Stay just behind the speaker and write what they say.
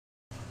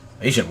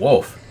Agent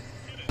Wolf.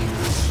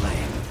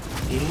 Slain.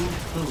 Gained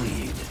the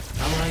lead.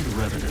 Allied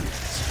Revenant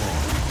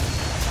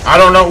spawned. I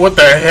don't know what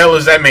the hell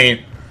does that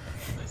mean,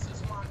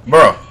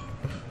 bro.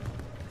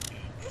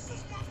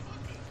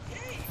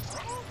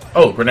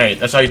 Oh, grenade.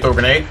 That's how you throw a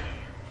grenade?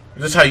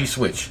 This is how you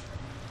switch.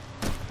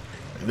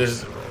 This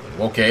is...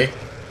 Okay.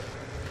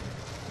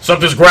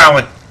 Something's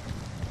growling.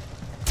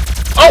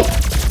 Oh!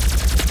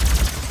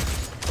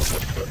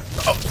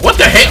 Oh, what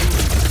the hell?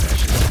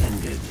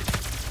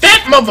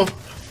 That mother...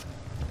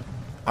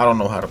 I don't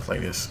know how to play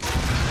this.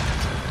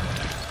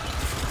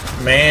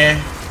 Man.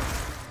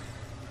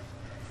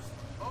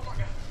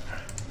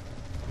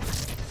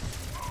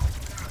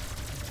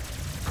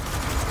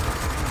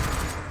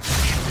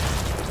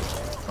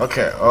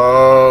 Okay,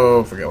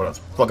 oh, forget what the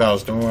fuck I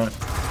was doing.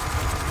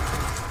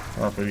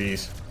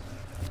 Properties.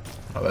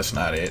 Oh, that's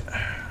not it.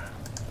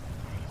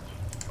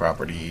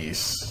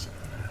 Properties.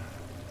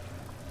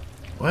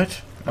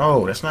 What?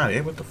 No, that's not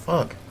it. What the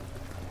fuck?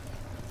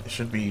 It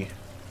should be...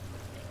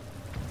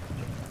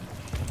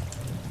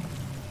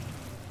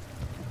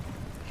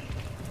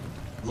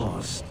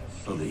 Lost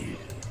the lead.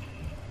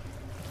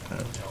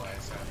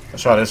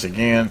 Let's try this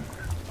again.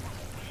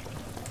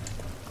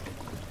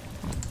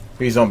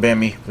 Please don't ban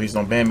me. Please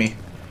don't ban me.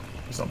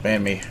 Please don't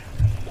ban me.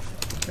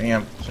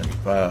 Bam.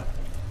 75.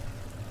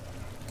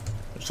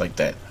 Just like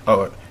that.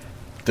 Oh,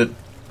 the...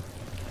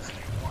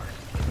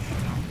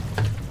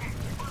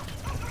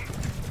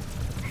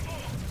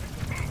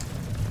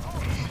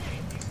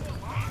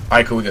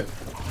 Alright, cool, we good.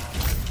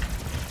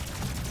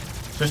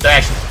 Just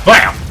action.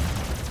 Bam!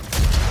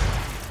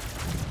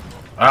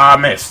 Ah, I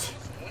missed.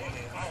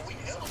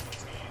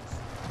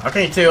 I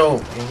can't tell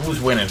who's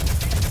winning.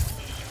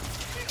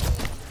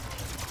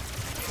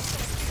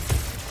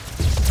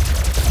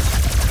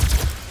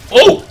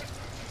 Oh!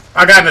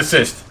 I got an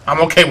assist. I'm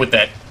okay with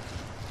that.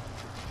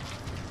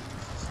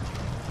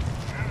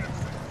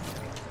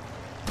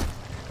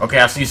 Okay,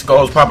 I see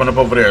skulls popping up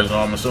over there, so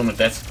I'm assuming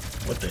that's...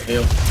 What the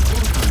hell?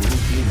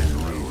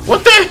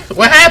 What the...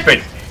 What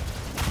happened?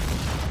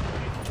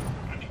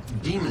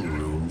 Demon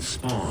Rune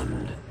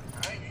spawned.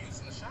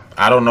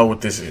 I don't know what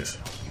this is.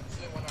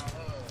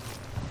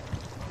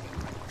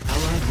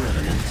 Allied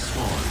Revenant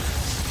spawned.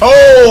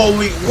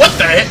 Holy... What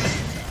the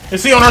heck?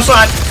 Is he on our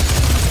side?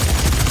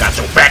 Got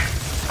your back.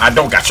 I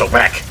don't got your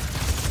back.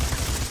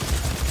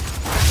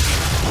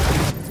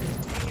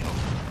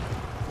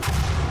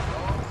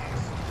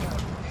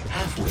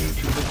 Halfway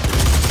to the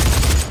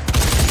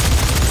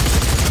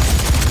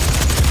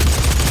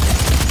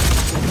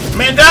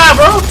Man, die,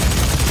 bro.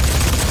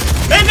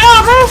 Man,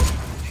 die, bro.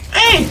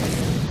 Hey.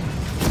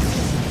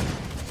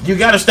 You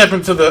gotta step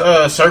into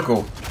the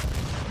circle.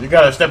 You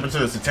gotta step into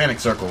the satanic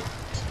circle.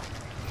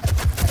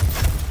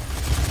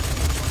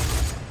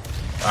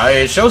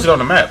 It shows it on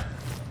the map.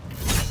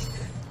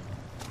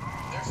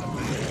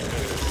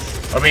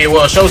 I mean,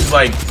 well, it shows it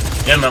like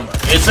in the.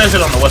 It says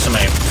it on the what's the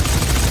name?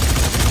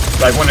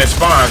 Like when it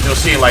spawns, you'll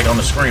see it like on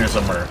the screen or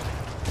somewhere.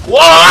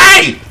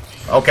 Why?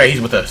 Okay, he's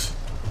with us.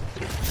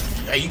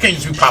 Hey, you can't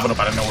just be popping up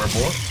out of nowhere,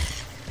 boy.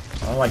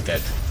 I don't like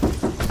that.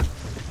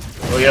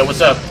 Oh yeah, what's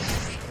up?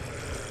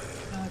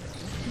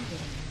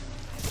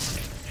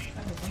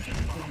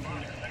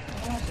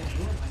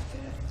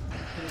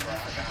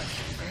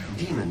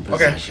 demon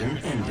possession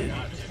ended.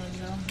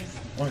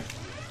 What?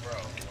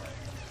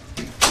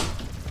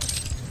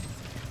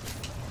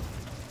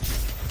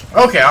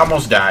 Okay, I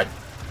almost died.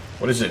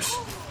 What is this?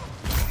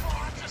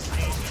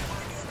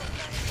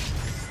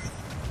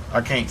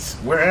 I can't.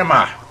 Where am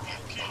I?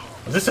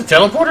 Is this a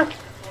teleporter?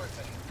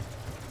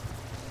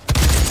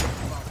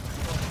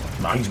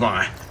 No, he's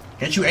mine.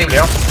 Can't you aim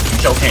down? You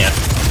sure can.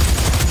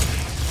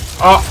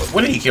 Oh,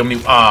 what did he kill me?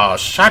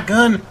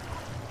 Shotgun?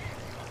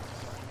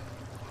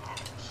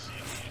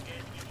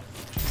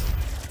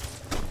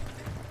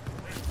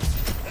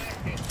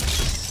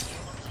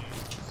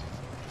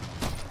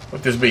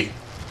 What this be?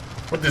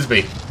 What this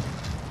be?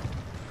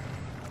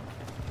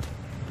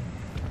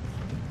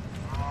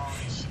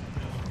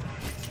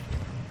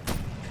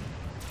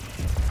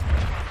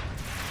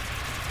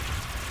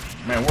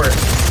 Man, where?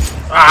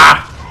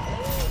 Ah!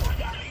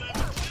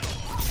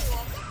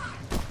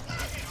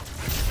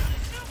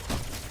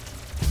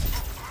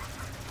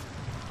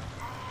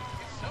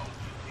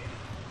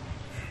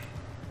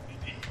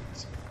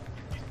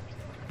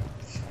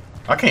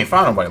 I can't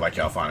find nobody like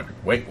y'all find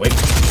people. Wait, wait.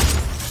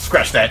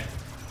 Scratch that.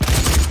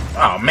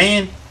 Oh,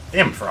 man.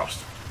 Damn it,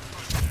 Frost.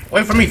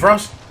 Wait for me,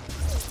 Frost.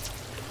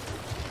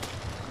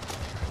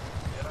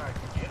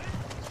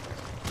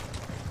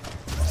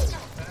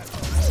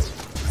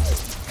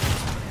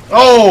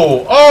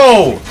 Oh!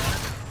 Oh!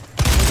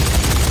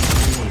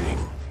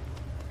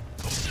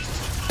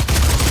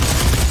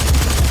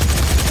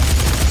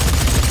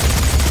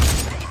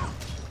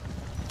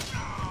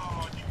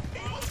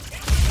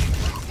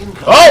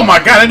 Oh my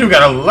god, that dude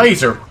got a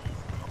laser.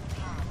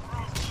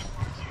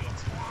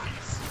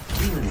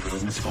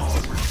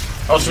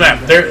 Oh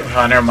snap, there.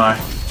 Oh, never mind.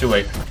 Too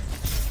late.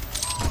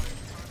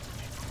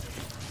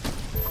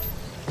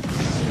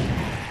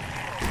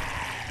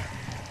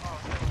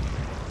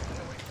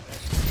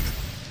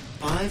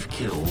 5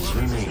 kills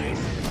remaining.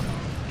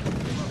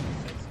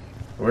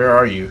 Where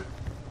are you?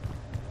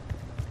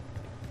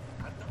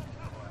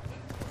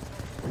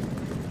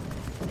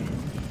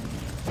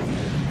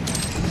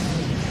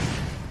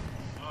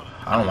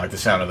 I don't like the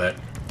sound of that.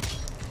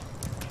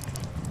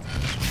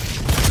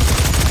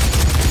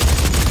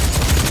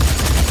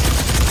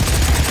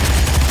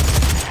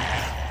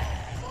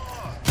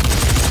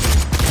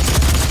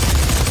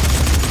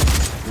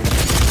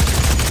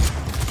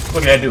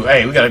 Look at that dude.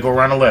 Hey, we gotta go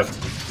around the left.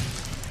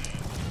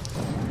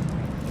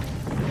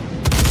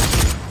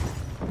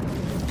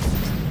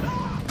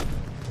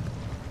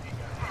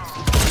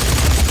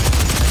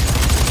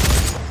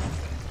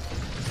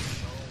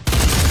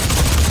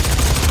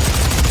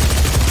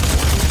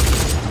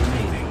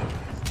 Remaining.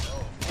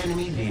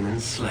 Enemy demon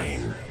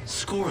slain.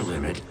 Score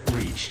limit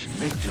reached.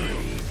 Victory.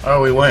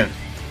 Oh, we win.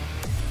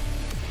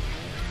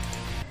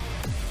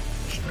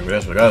 Maybe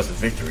that's what got us the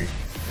victory.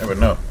 Never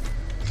know.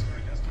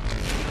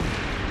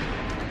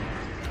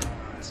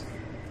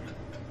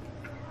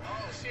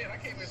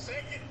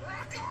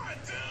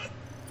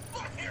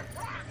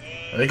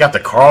 They got the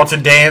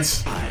Carlton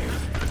dance. 5,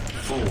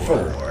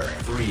 4,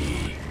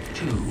 3,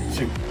 2,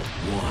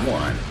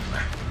 1.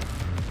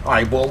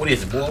 Alright, boy, what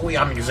is it, boy? Where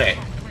y'all niggas at?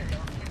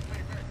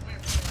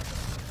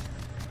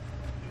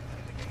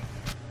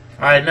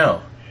 I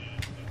know.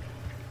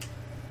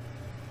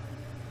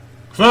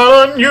 It's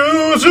not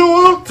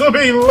unusual to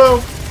be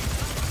low.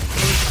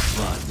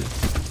 blood.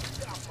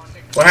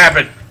 What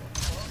happened?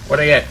 Where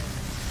they at?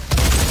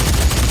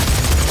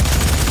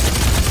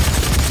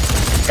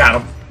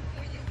 Got him.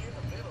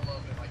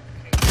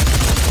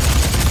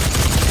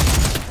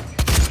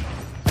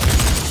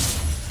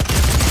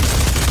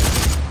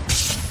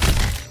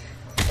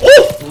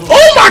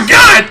 Oh my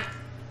God!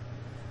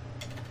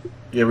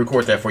 Yeah,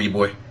 record that for you,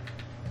 boy.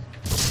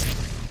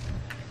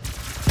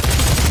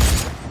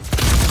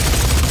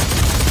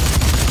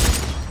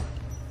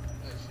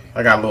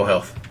 I got low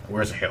health.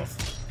 Where's the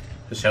health?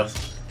 This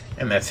health.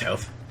 And that's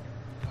health.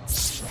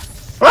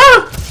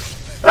 Ah!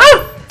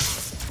 Ah!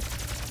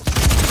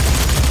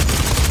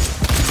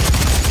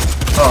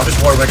 Oh,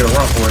 this water making a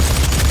run for it.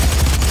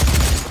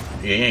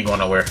 Yeah, he ain't going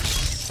nowhere.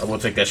 I will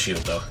take that shield,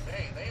 though.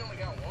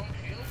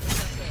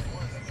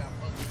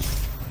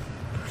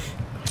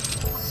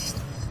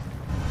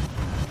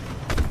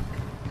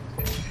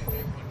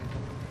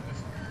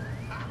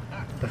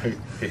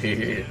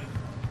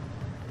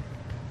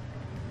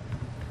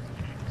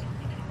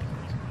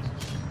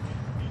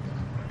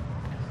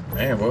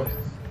 Man, what?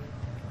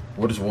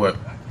 What is what?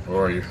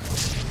 Where are you?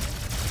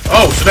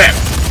 Oh, snap!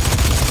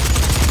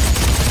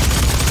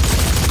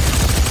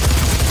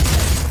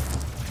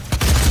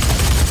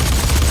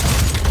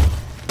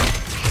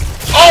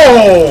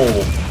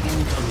 Oh!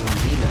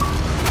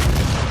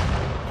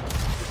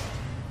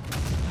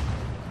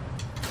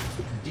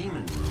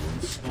 Demon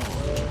ruin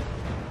spawned.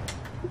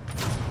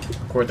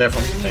 Record that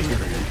from me. Thank you.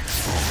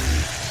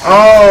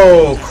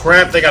 Oh,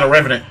 crap, they got a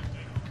Revenant.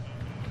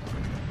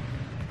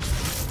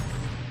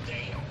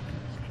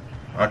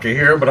 I can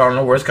hear it, but I don't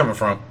know where it's coming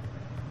from.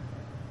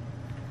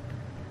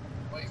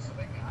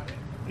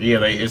 Yeah,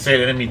 it said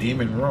enemy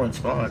demon ruin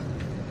spawn.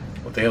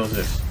 What the hell is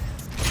this?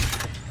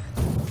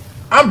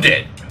 I'm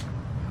dead.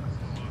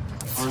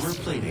 Armor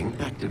plating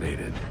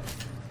activated.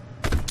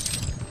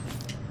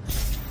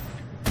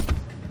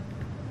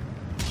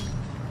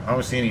 I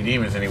don't see any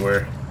demons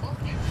anywhere. I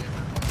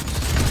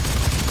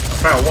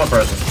found one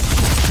person.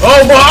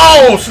 Oh, boy!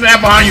 Oh, snap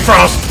behind you,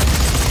 Frost!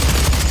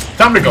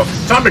 Time to go.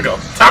 Time to go.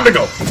 Time to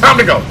go. Time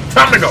to go.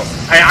 Time to go.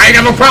 I ain't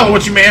got no problem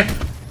with you, man.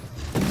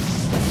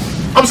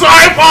 I'm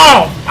sorry.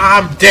 Oh,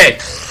 I'm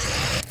dead.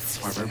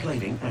 Armor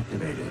plating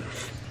activated.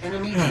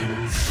 Enemy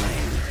demon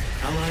slain.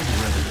 Allied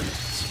revenant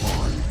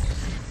spawned.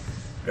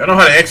 Y'all know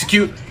how to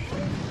execute?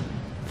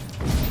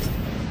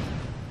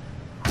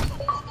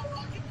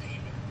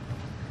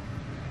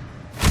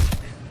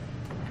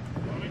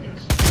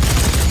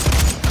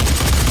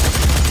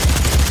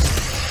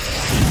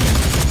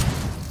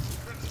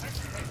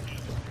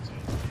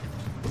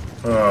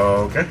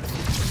 Okay.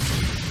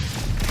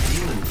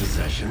 Demon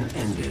possession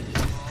ended.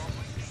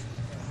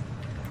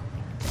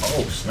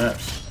 Oh,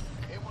 snaps.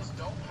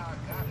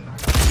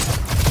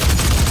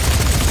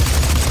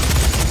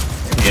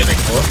 Yeah,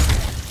 next boy.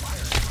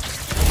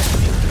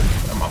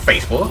 On my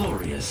face, boy.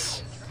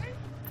 Glorious.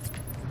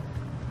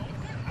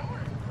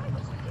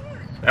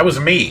 That was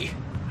me.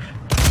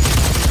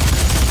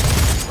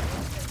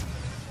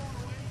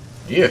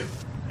 Yeah.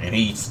 And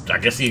I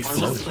guess he Armor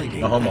exploded.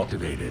 plating No homo.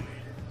 activated.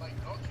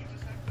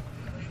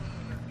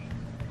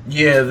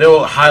 Yeah,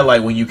 they'll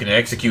highlight when you can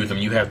execute them.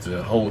 You have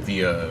to hold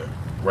the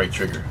right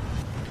trigger.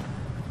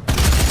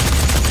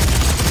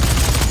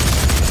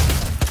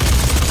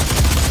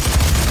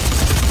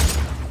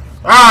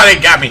 Ah, they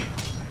got me.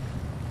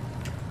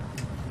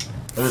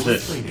 What is Armor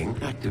this? plating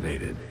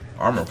activated.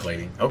 Armor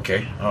plating.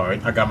 Okay,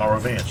 alright. I got my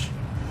revenge.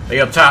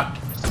 They up top.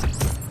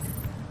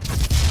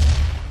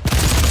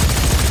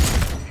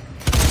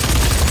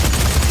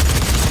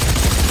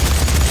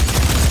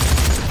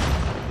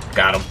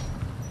 Got him.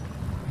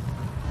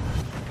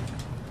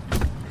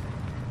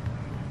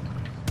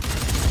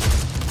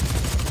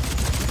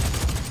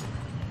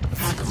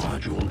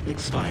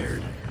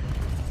 expired.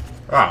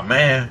 Oh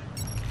man.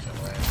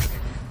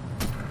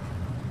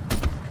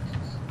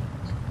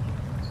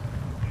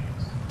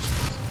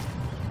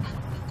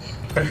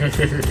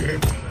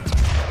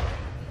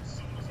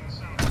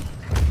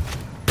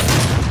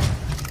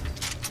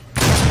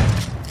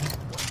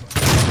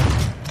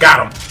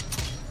 Got him.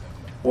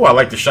 Oh, I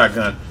like the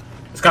shotgun.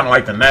 It's kind of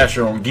like the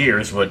Nashor on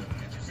Gears, but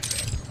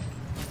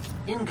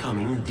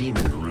Incoming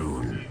demon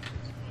rune.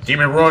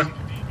 Demon Rune.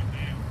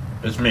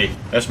 It's me.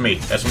 That's me.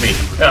 That's me.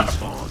 Yeah.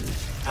 Spawn.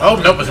 Oh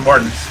nope, it's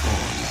Martin. Spawn.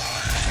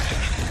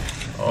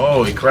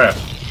 Holy crap.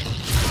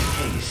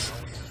 Case.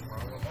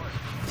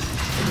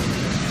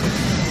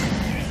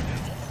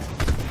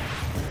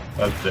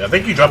 I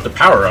think you dropped the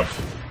power up.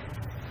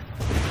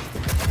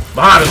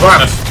 Behind us,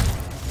 behind us.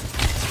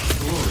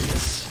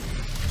 Glorious.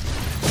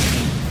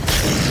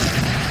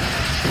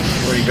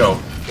 Where'd he go?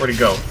 Where'd he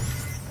go?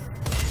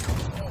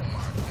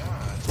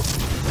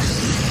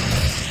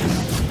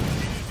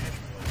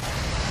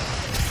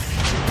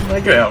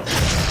 Get out.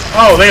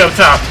 Oh, they up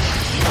top.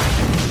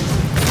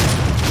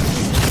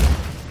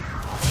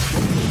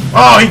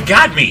 Oh, he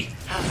got me.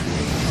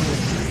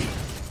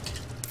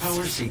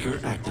 Power seeker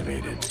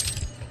activated.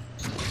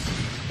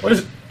 What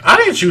is? I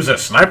didn't choose a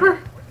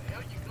sniper.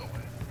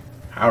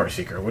 Power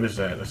seeker. What is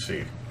that? Let's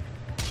see.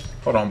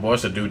 Hold on, boy.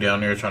 It's a dude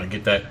down there trying to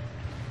get that.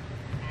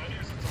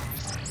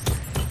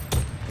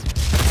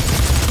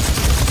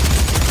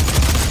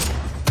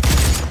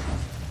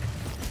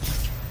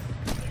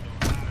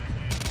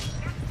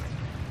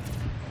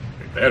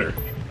 Better.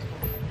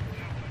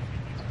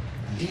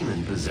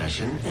 Demon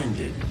possession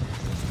ended.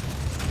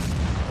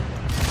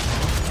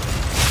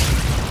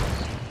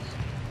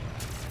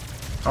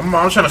 I'm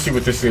trying to see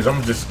what this is. I'm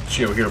gonna just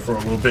chill here for a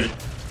little bit.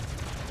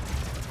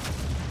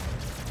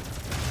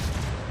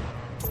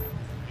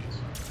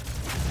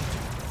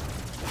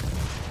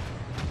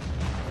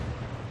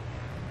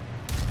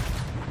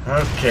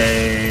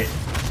 Okay.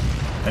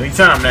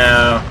 Anytime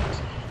now.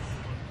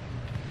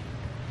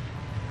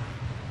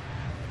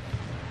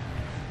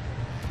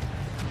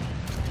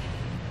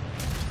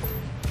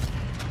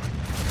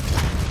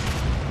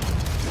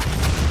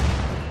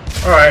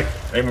 Alright,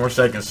 8 more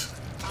seconds.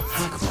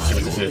 Hack See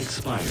what this module is.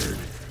 expired.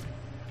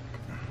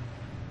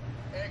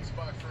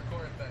 Xbox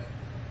record that.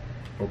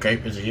 Okay,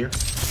 is it here?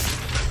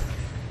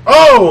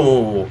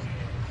 Oh!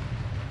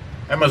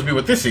 That must be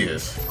what this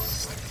is.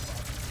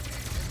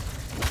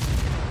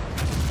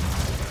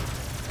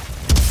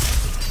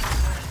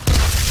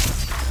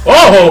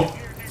 Oh!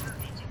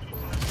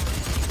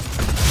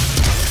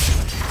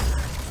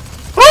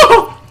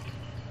 Oh!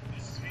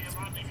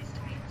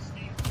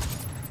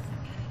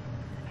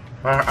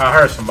 I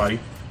heard somebody.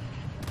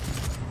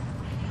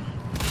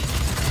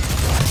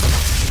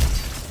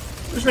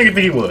 This nigga think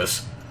he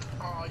was.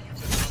 Oh, you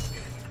just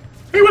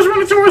He was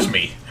running towards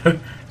me.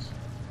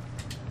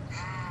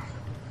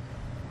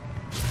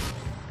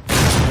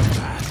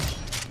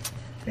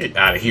 Get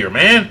out of here,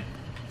 man.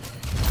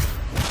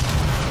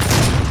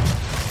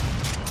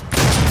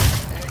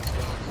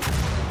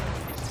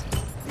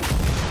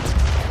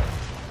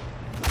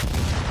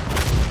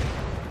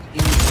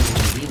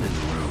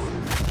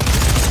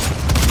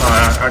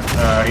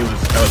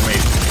 That was me.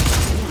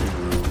 Demon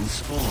rune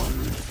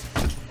spawned.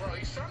 bro,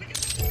 he's trying to get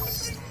the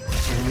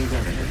Enemy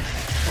revenant.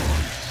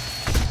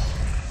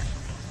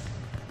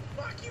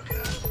 fuck you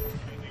guys.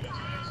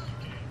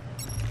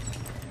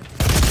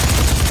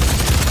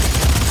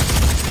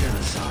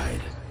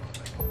 Genocide.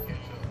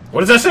 What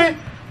does that say?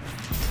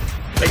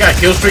 They got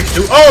kill streaks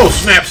too. Oh,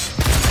 snaps!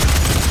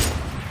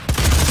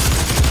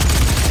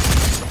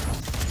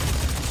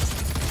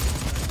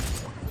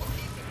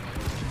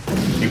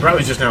 He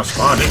probably just now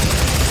spawned it.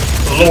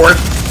 Lord,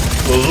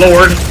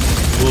 Lord,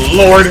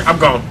 Lord! I'm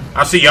gone.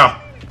 I'll see y'all.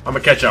 I'm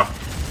gonna catch y'all.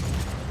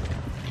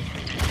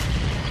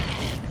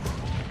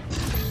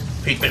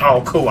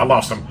 Oh, cool. I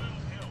lost him.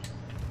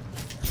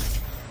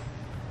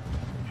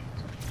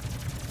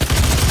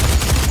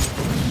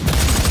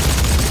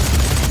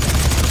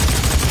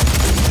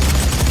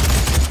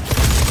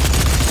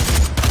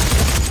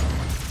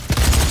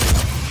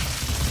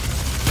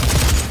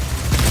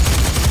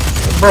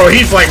 Bro,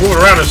 he's like moving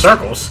around in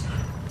circles.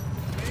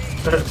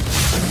 2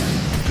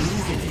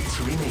 minutes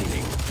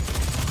remaining.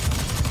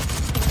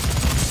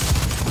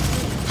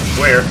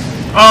 Where?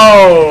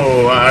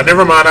 Oh,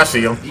 never mind. I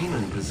see him.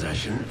 Demon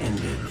possession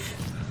ended.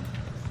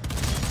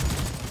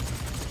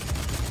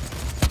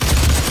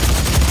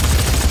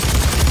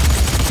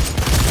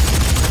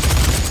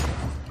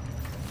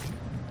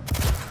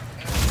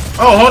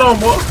 Oh, hold on,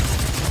 boy.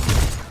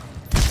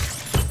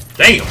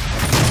 Damn.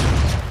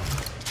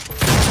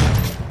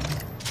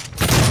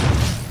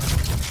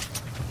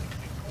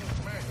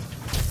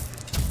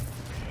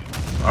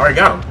 Already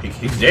got him.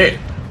 He's dead.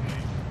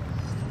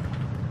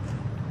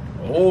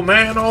 Oh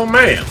man, oh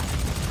man.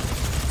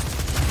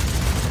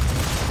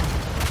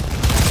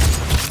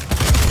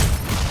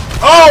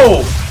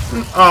 Oh!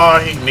 Oh,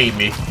 he need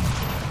me. I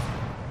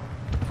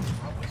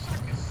wish I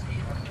could see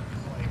him.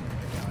 Like,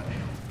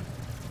 goddamn.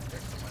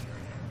 There's somebody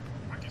right here.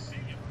 I can see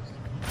him.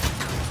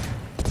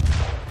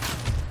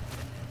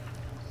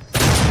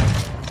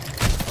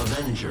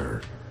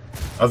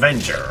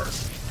 Avenger.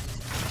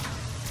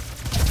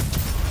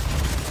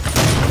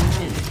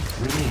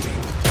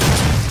 Remaining.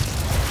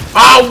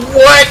 Oh,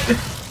 what?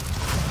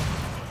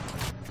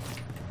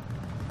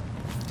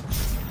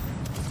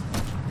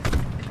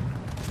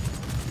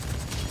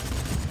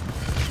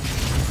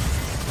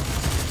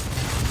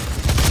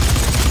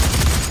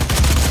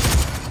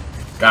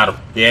 Got him.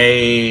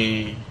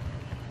 Yay. And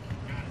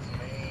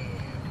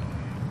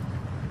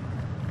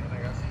I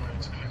got somebody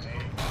to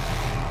grenade.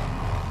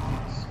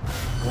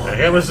 The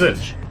hell is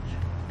this?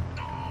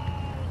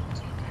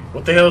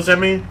 What the hell does that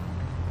mean?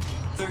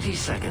 30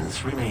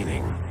 seconds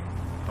remaining.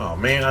 Oh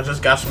man, I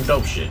just got some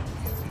dope shit.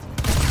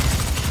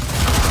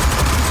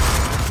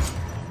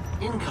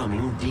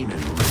 Incoming demon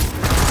room.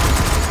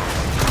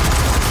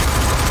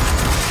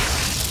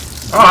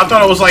 Oh, I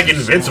thought I was like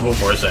invincible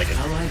for a second.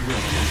 Allied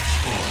revenant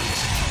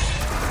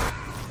spawned.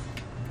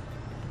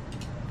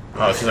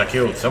 Oh, since I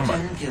killed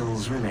somebody. 10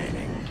 kills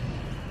remaining.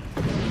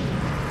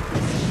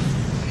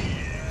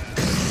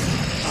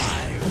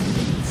 5,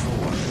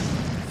 4,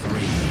 3,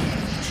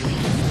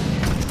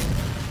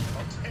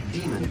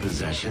 2. Demon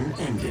possession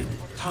ended.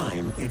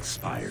 Time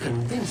expired.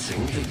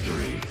 Convincing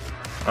victory.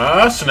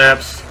 Ah,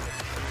 snaps.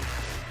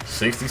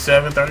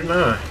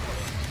 67-39.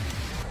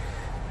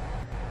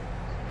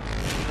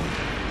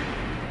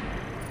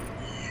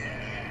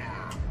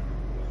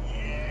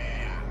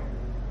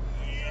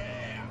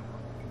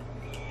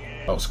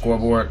 Oh,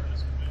 scoreboard.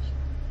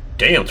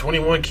 Damn,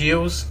 21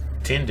 kills,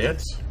 10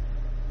 deaths.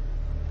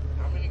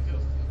 How many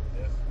kills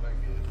did that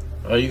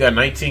get? Oh, you got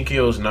 19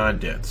 kills, 9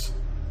 deaths.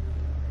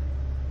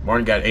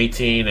 Martin got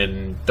 18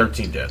 and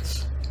 13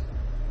 deaths.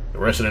 The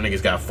rest of the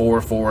niggas got 4,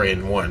 4,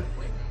 and 1.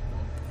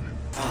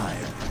 5,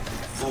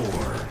 4,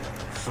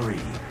 3,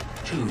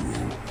 2,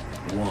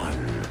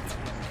 1.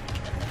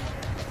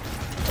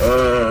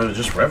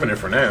 Just Revenant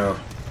for now.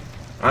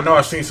 I know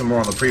I've seen some more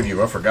on the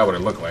preview. I forgot what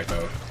it looked like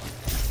though.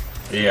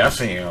 Yeah, I've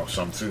seen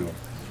some too.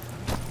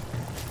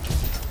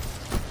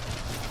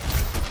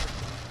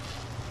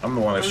 I'm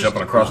the one that's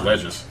jumping across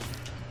ledges.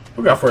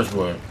 Who got first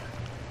blood?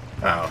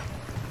 Oh.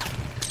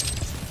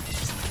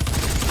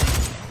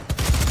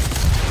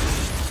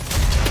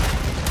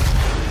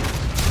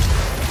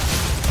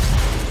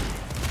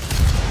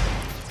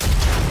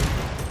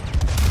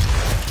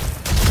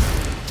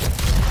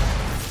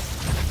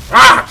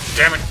 Ah!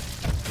 Damn it!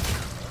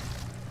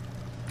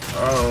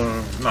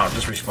 No,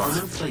 just respawn.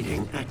 Armor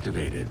plating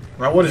activated.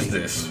 Now what is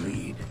Taking this? the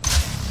lead.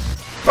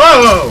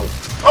 Oh!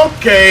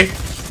 Okay!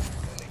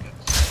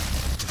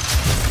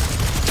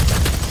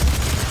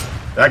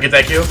 Did I get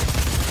that kill?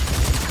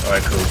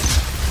 Alright, cool.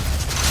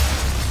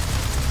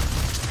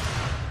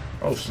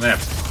 Oh, snap.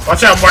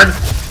 Watch out, Martin!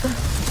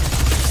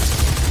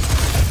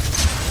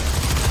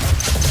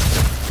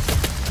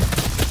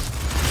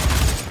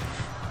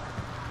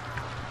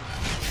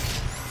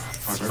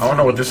 I don't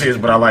know what this is,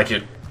 but I like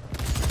it.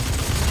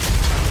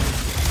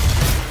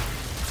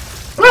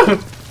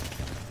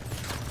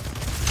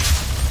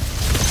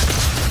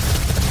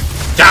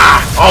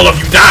 Die! All of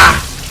you die!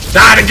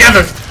 Die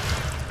together!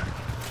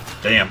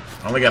 Damn,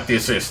 I only got the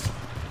assist.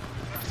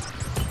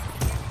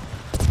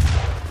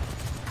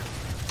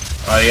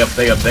 Oh,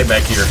 they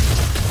back here.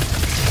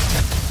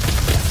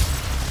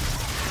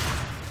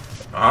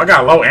 Oh, I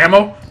got low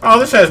ammo. Oh,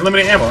 this has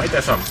limited ammo. Ain't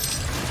that something?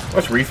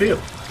 Let's refill.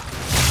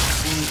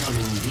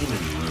 Incoming demon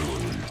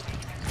rune.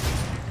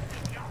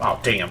 Oh,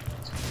 damn.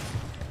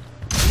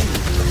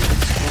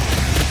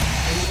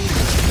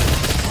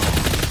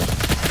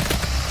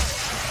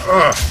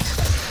 Ugh.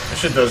 That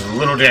shit does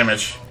little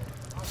damage.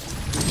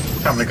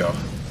 Time to go.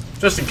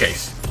 Just in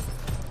case.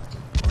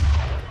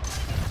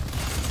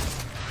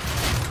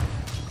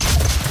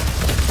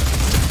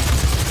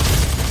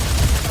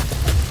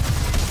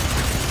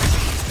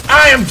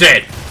 I am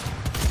dead.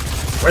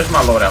 Where's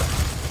my loadout?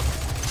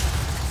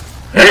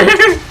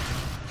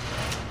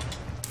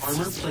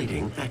 Armor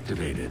plating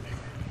activated.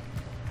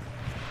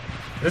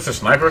 This a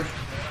sniper?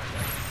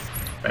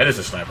 That is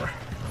a sniper.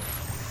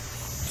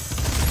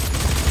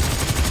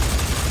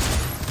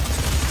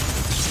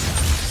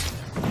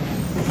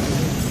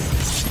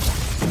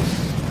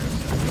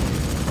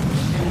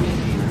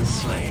 Demon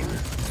slain.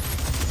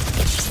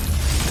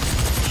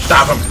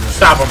 Stop him!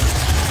 Stop him!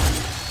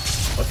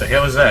 What the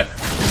hell is that?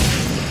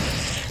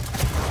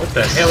 What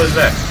the hell is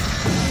that?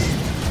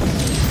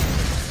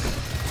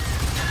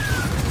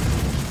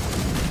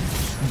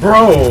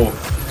 Bro!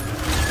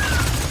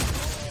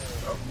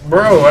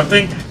 Bro, I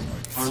think...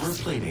 Armor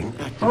plating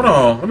activated. Hold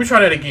on, let me try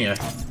that again.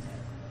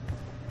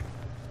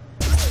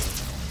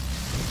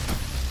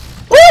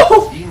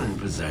 Woo! Demon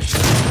possession.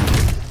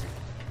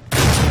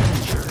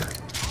 Avenger.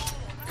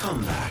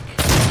 Comeback.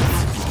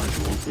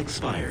 Module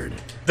expired.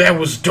 That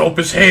was dope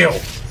as hell!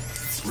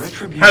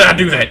 Retribution How did I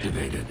do that?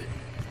 activated.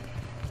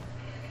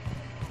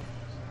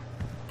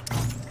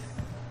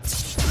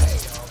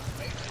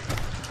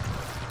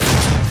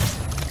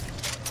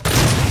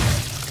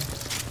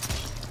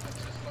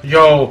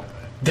 Yo,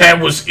 that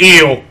was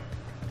ill!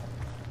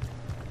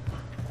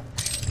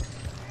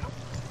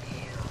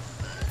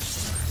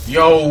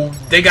 Yo,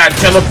 they got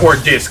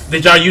teleport disc.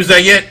 Did y'all use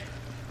that yet?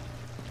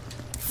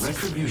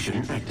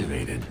 Teleportation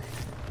activated.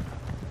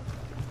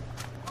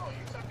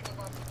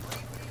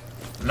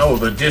 No,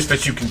 the disc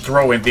that you can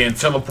throw and then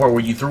teleport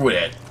where you threw it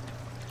at.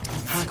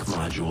 Hack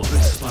module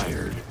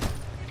expired.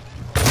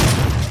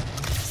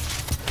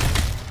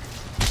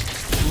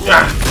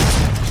 Ah.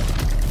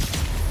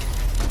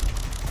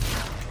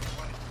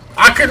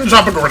 I couldn't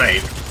drop a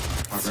grenade.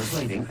 Armor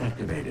plating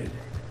activated.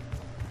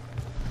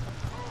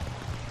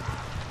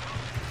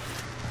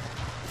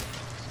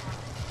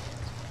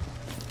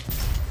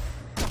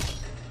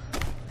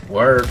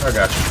 Word, I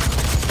got you.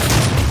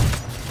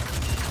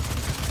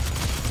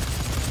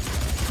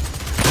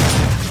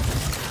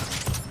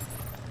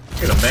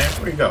 Get him, man.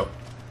 Where'd he go?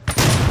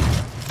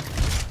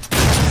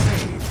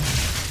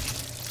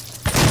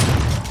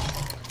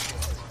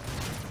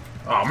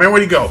 Oh man,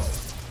 where'd he go?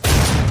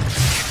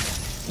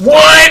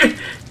 What?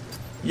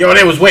 Yo,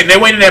 they was waiting. They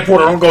waited in that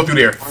portal. Don't go through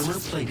there. Armor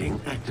plating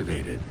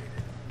activated.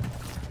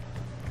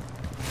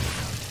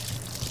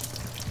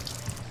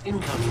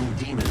 Incoming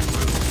demon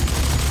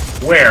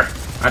room. Where?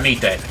 I need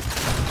that.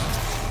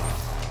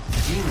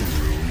 Demon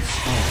room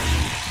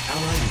spawned.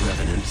 Allied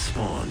revenant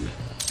spawned.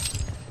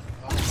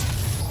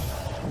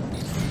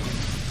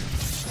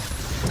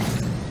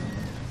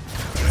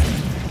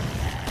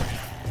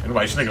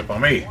 Nobody sneak up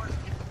on me.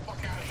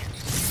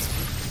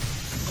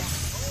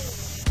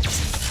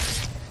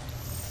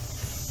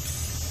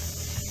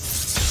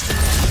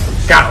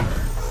 Got him.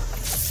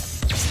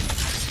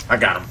 I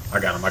got him. I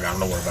got him. I got him.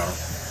 Don't worry about him.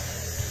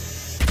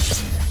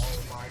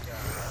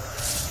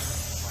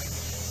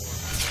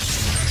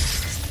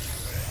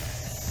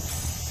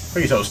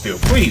 Please hold still.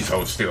 Please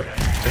hold still.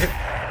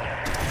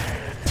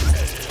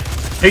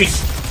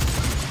 Peace.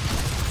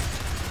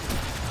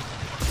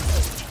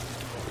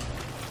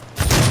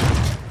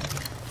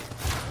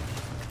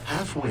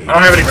 Halfway. I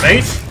don't have any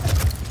grenades.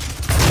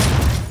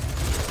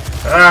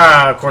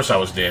 Ah, of course I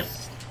was dead.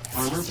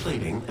 Armor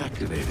plating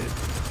activated.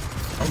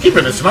 I'm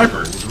keeping the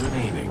sniper.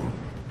 Remaining.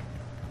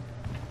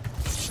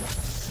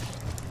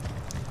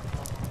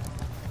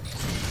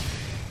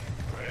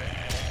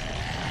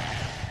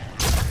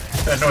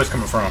 Where's that noise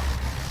coming from?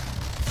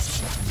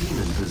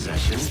 Demon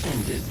possession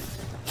ended.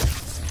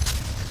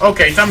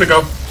 Okay, time to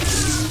go.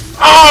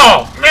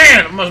 Oh,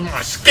 man! It was my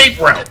escape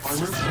route.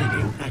 Armor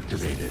plating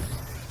activated.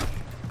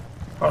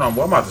 Hold on,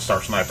 boy. I'm about to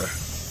start sniper.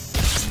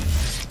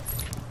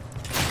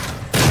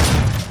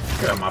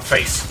 Get out of my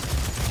face.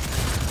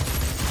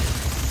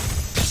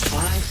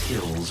 5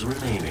 kills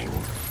remaining.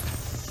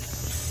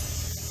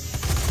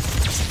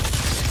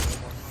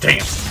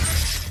 Damn.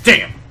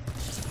 Damn.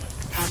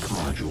 Hack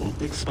module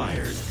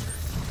expired.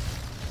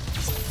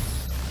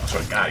 I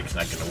swear to God, he's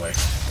not getting away.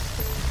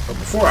 But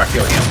before I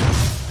kill him,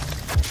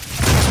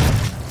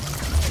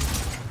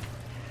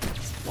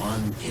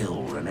 1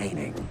 kill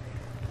remaining.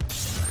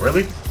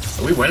 really?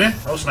 Are we winning?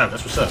 Oh snap!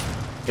 That's what's up.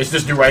 It's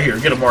this dude right here.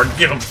 Get him, Martin.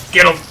 Get him.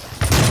 Get him.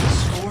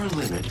 Score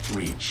limit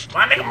reached.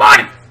 My nigga,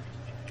 Martin.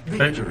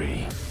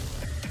 Victory.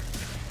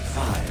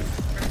 5,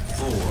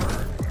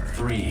 4,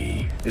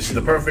 3. This is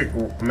the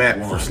perfect map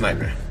for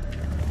sniping.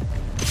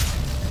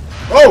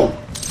 Oh!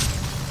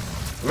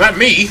 Not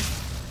me!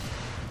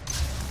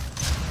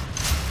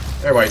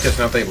 Everybody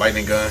testing out their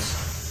lightning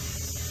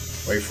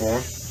guns. Wait for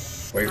him.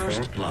 Wait for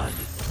him. First blood.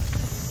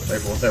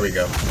 Wait for him. There we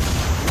go.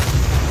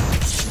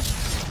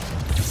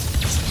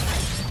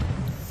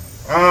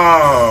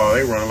 Oh,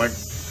 they running like...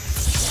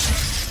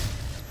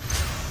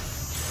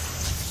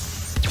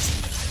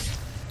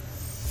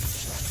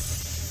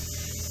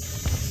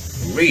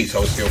 Please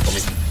hold still for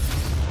me.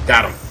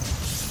 Got him.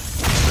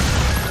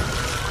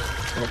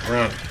 Look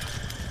around.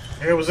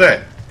 The hell was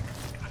that?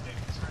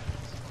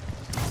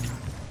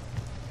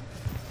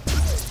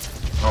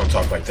 I don't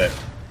talk like that.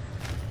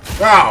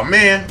 Oh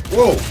man.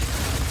 Whoa.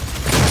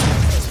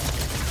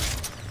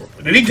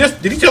 Did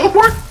he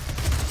teleport?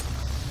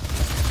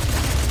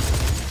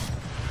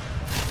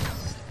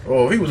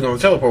 Oh, if he was gonna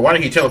teleport, why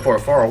did he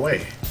teleport far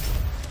away?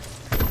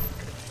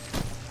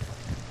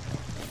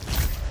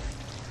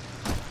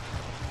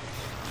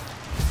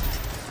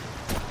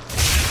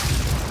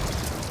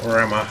 Where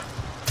am I?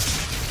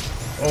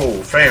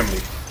 Oh,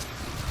 family.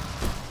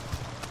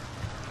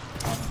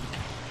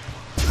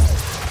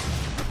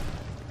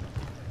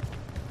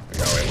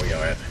 Where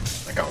y'all at?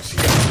 I can't see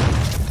y'all.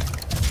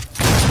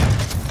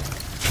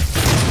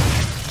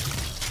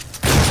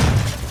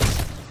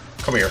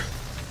 Come here.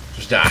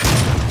 Just die.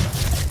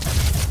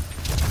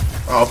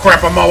 Oh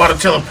crap, I'm all out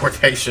of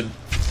teleportation.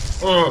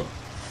 Ugh.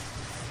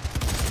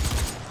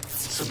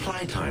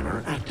 Supply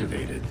timer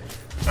activated.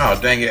 Oh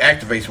dang, it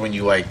activates when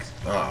you like...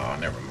 Oh,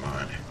 never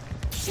mind.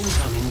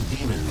 Incoming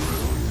demon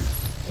room.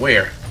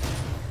 Where?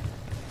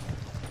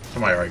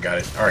 Somebody already got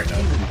it. Alright, no.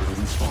 Demon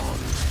room spawn.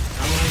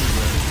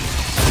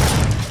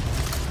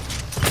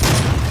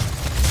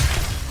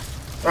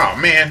 Oh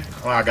man.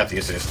 Oh, I got the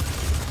assist.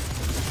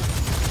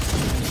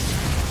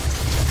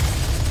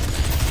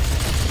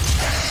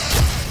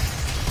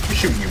 Who's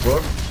shooting you,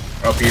 bud?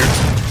 Up here.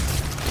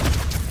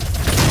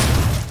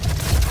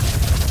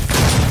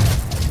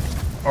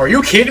 Are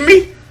you kidding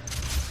me?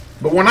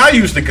 But when I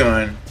use the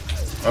gun...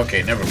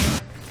 Okay, never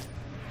mind.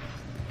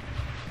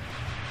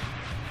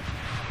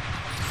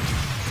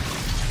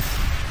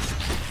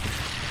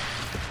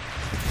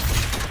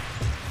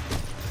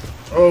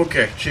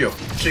 Okay, chill,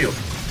 chill.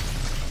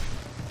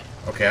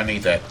 Okay, I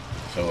need that.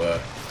 So,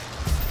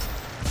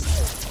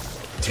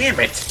 damn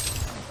it!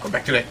 Go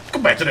back to that. Go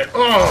back to that.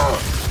 Oh!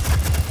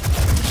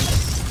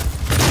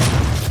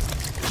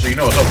 So you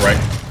know it's over, right?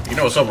 You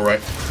know it's over,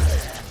 right?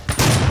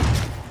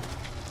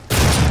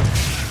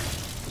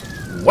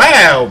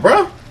 Wow,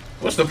 bro!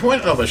 What's the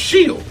point of a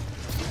shield?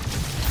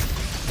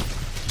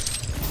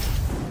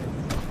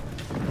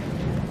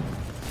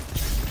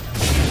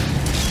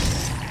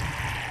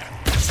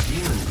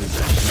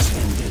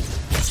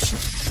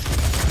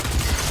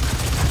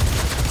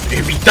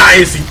 If he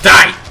dies, he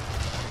died!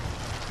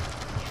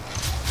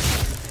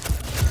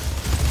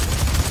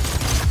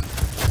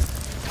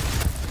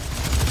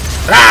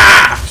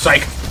 Ah!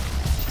 Psych!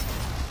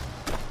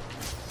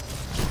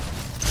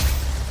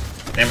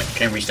 Damn it,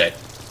 can't reach that.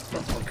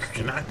 Motherfucker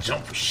cannot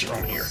jump for shit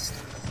on here.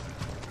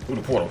 Through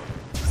the portal.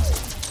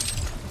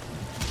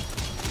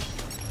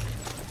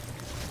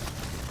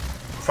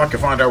 If I can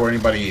find out where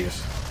anybody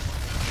is.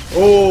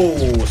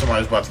 Oh,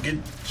 somebody's about to get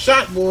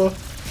shot, boy.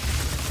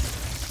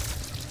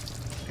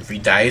 If he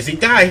dies, he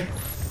die.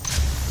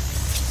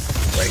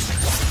 Wait.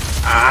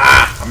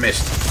 Ah, I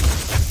missed.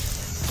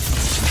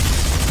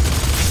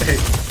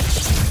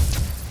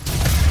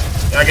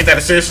 Did I get that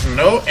assist?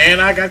 No, and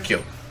I got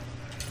killed.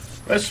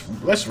 Let's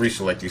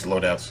reselect these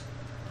loadouts.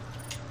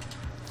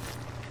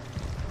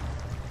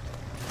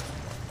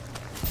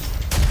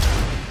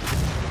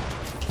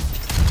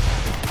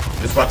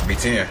 It's about to be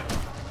 10.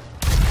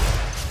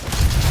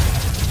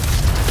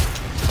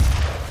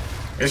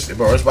 It's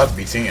about to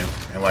be 10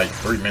 in like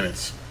 3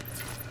 minutes.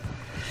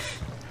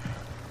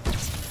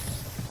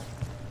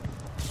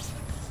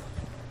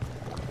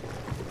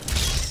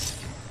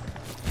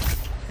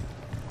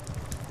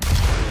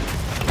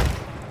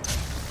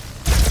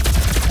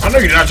 I know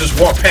you did not just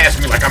walk past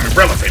me like I'm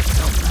irrelevant.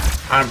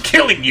 I'm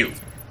killing you.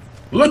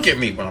 Look at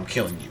me when I'm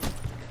killing you.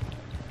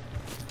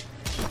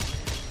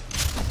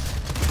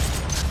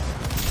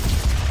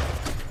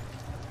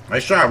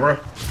 Nice try, bro.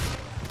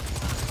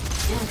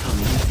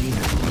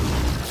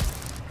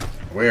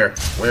 Where?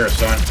 Where,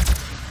 son?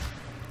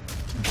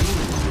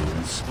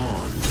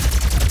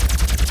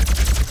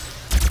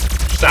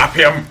 Stop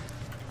him!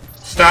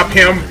 Stop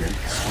him!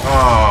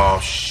 Oh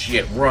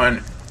shit!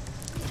 Run!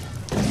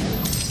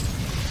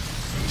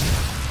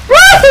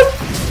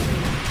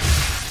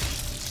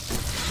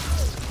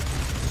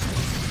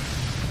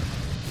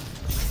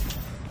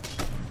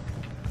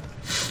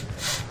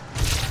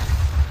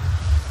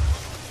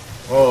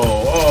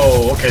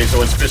 Oh, okay,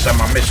 so it's just on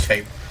my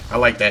mistape. I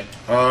like that.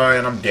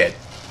 And I'm dead.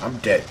 I'm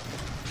dead.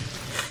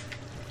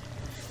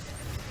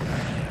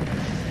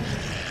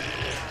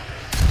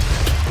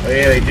 Oh,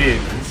 yeah, they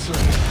did.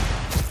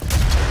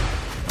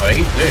 Oh,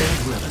 he's dead.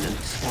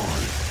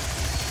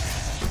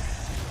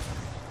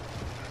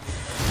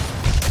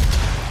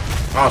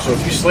 Oh, so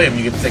if you slay him,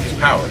 you get to take his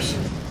powers.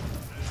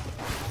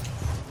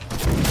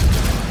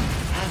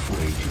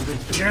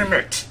 Damn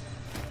it!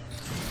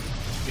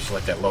 You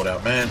select that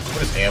loadout, man.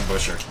 What is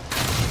ambusher?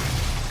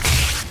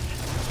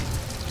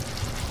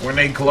 When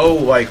they glow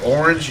like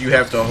orange, you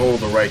have to hold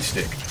the right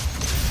stick.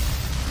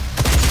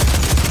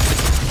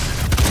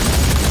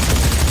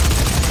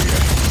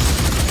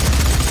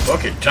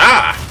 Fucking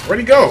die! Where'd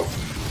he go?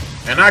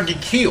 And I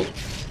get killed.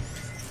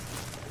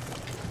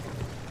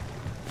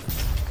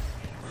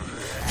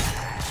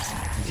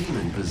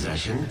 Demon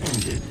possession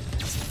ended.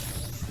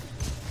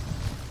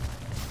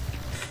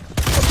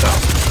 Up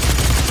top.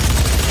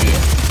 Yeah,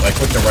 like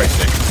with the right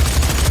stick.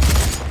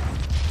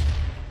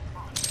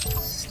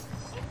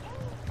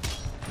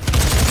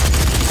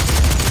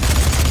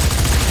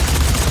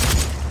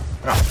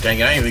 Oh, dang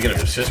it, I didn't even get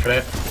an assist for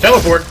that.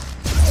 Teleport!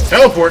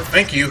 Teleport!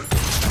 Thank you!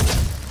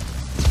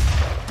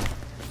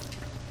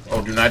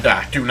 Oh, do not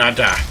die. Do not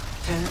die.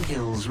 10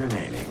 kills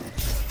remaining.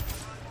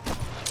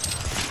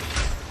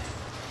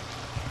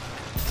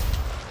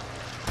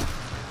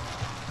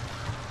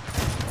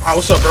 Oh,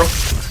 what's up, bro?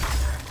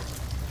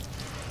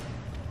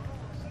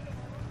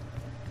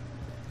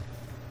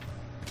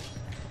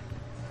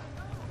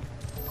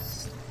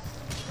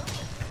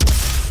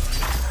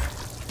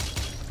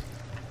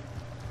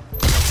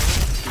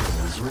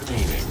 Kills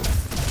remaining.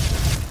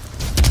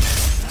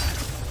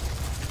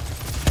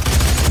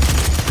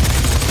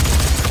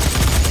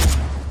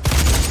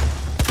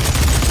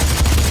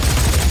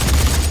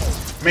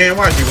 Man,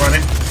 why is he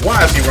running?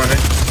 Why is he running?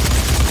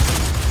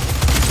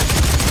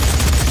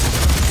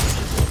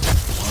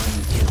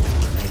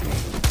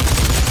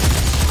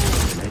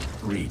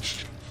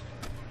 Reached.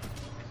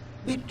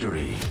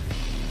 Victory.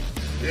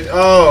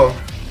 Oh,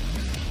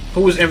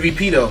 who was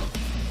MVP though?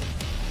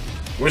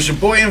 Was your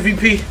boy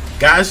MVP?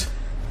 Guys,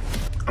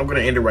 I'm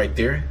gonna end it right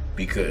there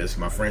because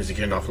my friends are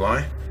getting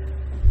offline.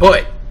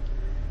 But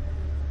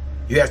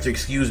you have to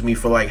excuse me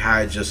for like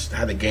how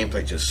the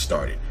gameplay just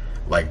started.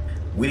 Like,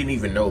 we didn't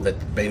even know that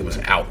the beta was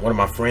out. One of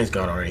my friends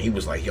got on it and he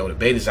was like, yo, the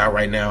beta's out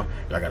right now.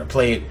 I gotta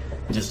play it.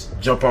 Just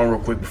jump on real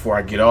quick before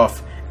I get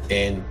off.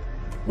 And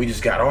we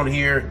just got on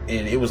here,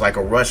 and it was like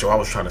a rush, so I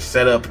was trying to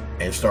set up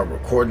and start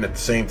recording at the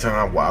same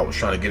time while I was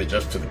trying to get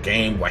adjusted to the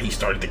game, while he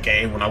started the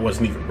game when I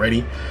wasn't even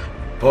ready.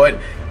 But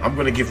I'm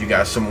going to give you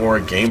guys some more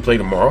gameplay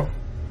tomorrow.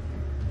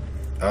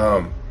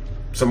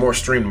 Some more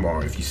stream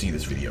tomorrow if you see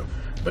this video.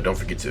 But don't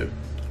forget to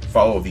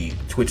follow the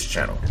Twitch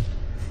channel,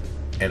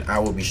 and I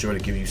will be sure to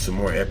give you some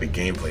more epic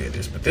gameplay of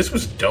this. But this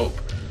was dope.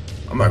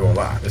 I'm not gonna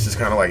lie. This is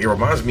kind of like, it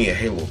reminds me of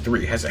Halo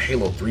 3. It has a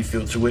Halo 3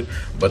 feel to it,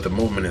 but the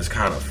movement is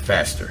kind of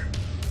faster.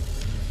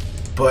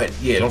 But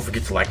yeah, don't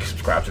forget to like and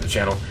subscribe to the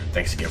channel.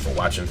 Thanks again for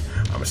watching.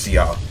 I'm gonna see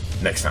y'all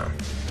next time.